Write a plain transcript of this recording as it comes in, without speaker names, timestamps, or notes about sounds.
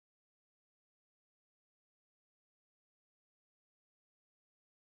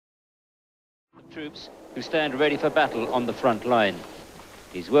troops who stand ready for battle on the front line.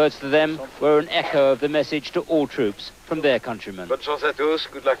 His words to them were an echo of the message to all troops from their countrymen. Bonne chance à tous,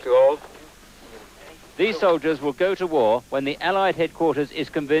 good luck to all. These soldiers will go to war when the Allied headquarters is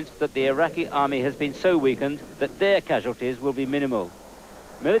convinced that the Iraqi army has been so weakened that their casualties will be minimal.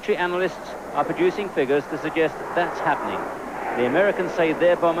 Military analysts are producing figures to suggest that's happening. The Americans say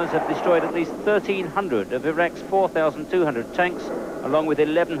their bombers have destroyed at least 1,300 of Iraq's 4,200 tanks, along with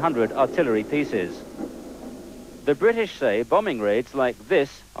 1,100 artillery pieces. The British say bombing raids like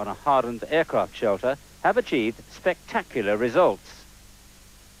this on a hardened aircraft shelter have achieved spectacular results.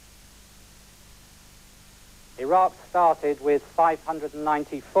 Iraq started with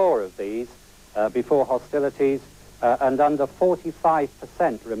 594 of these before hostilities, and under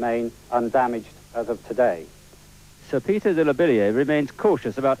 45% remain undamaged as of today. Sir Peter de la Billiere remains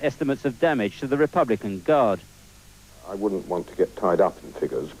cautious about estimates of damage to the Republican Guard. I wouldn't want to get tied up in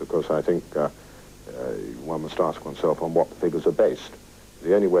figures because I think one must ask oneself on what the figures are based.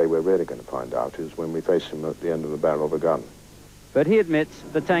 The only way we're really going to find out is when we face him at the end of the barrel of a gun. But he admits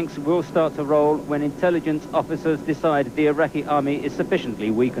the tanks will start to roll when intelligence officers decide the Iraqi army is sufficiently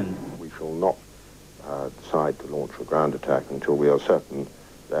weakened. We shall not decide to launch a ground attack until we are certain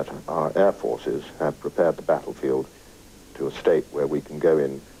that our air forces have prepared the battlefield to a state where we can go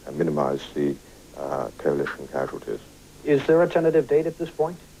in and minimize the coalition casualties. Is there a tentative date at this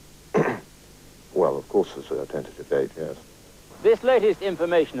point? Well, of course there's a tentative date, yes. This latest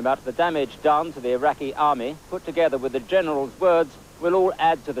information about the damage done to the Iraqi army, put together with the general's words, will all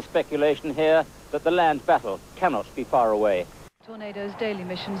add to the speculation here that the land battle cannot be far away. Tornado's daily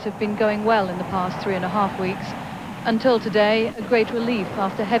missions have been going well in the past 3.5 weeks, until today, a great relief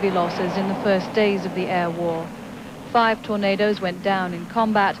after heavy losses in the first days of the air war. 5 tornadoes went down in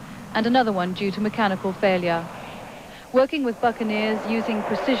combat, and another one due to mechanical failure. Working with buccaneers using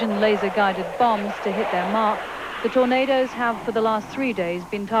precision laser-guided bombs to hit their mark, the tornadoes have for the last 3 days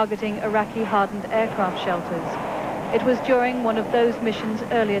been targeting Iraqi hardened aircraft shelters. It was during one of those missions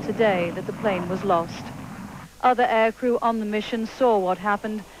earlier today that the plane was lost. Other aircrew on the mission saw what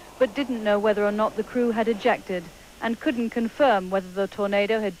happened, but didn't know whether or not the crew had ejected, and couldn't confirm whether the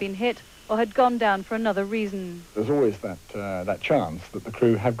tornado had been hit or had gone down for another reason. There's always that chance that the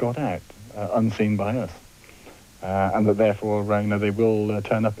crew have got out unseen by us, and that therefore they will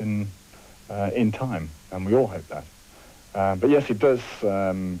turn up in time, and we all hope that. But yes, it does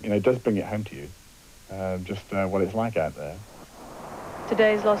it does bring it home to you, just what it's like out there.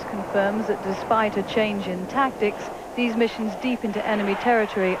 Today's loss confirms that despite a change in tactics, these missions deep into enemy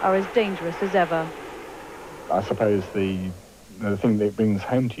territory are as dangerous as ever. I suppose the thing that it brings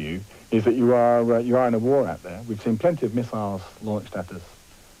home to you is that you are in a war out there. We've seen plenty of missiles launched at us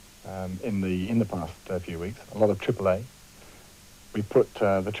in the past few weeks. A lot of AAA. We put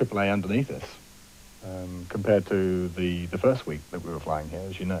the AAA underneath us compared to the first week that we were flying here,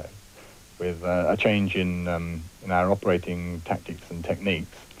 as you know, with a change in our operating tactics and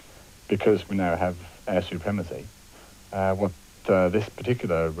techniques, because we now have air supremacy. What this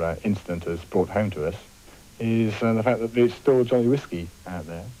particular incident has brought home to us is the fact that it's still jolly risky out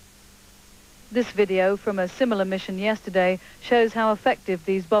there. This video from a similar mission yesterday shows how effective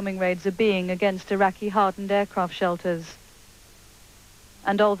these bombing raids are being against Iraqi hardened aircraft shelters.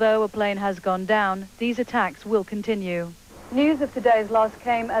 And although a plane has gone down, these attacks will continue. News of today's loss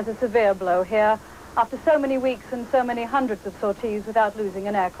came as a severe blow here, after so many weeks and so many hundreds of sorties without losing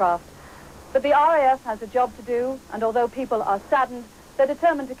an aircraft. But the RAF has a job to do, and although people are saddened, they're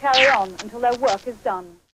determined to carry on until their work is done.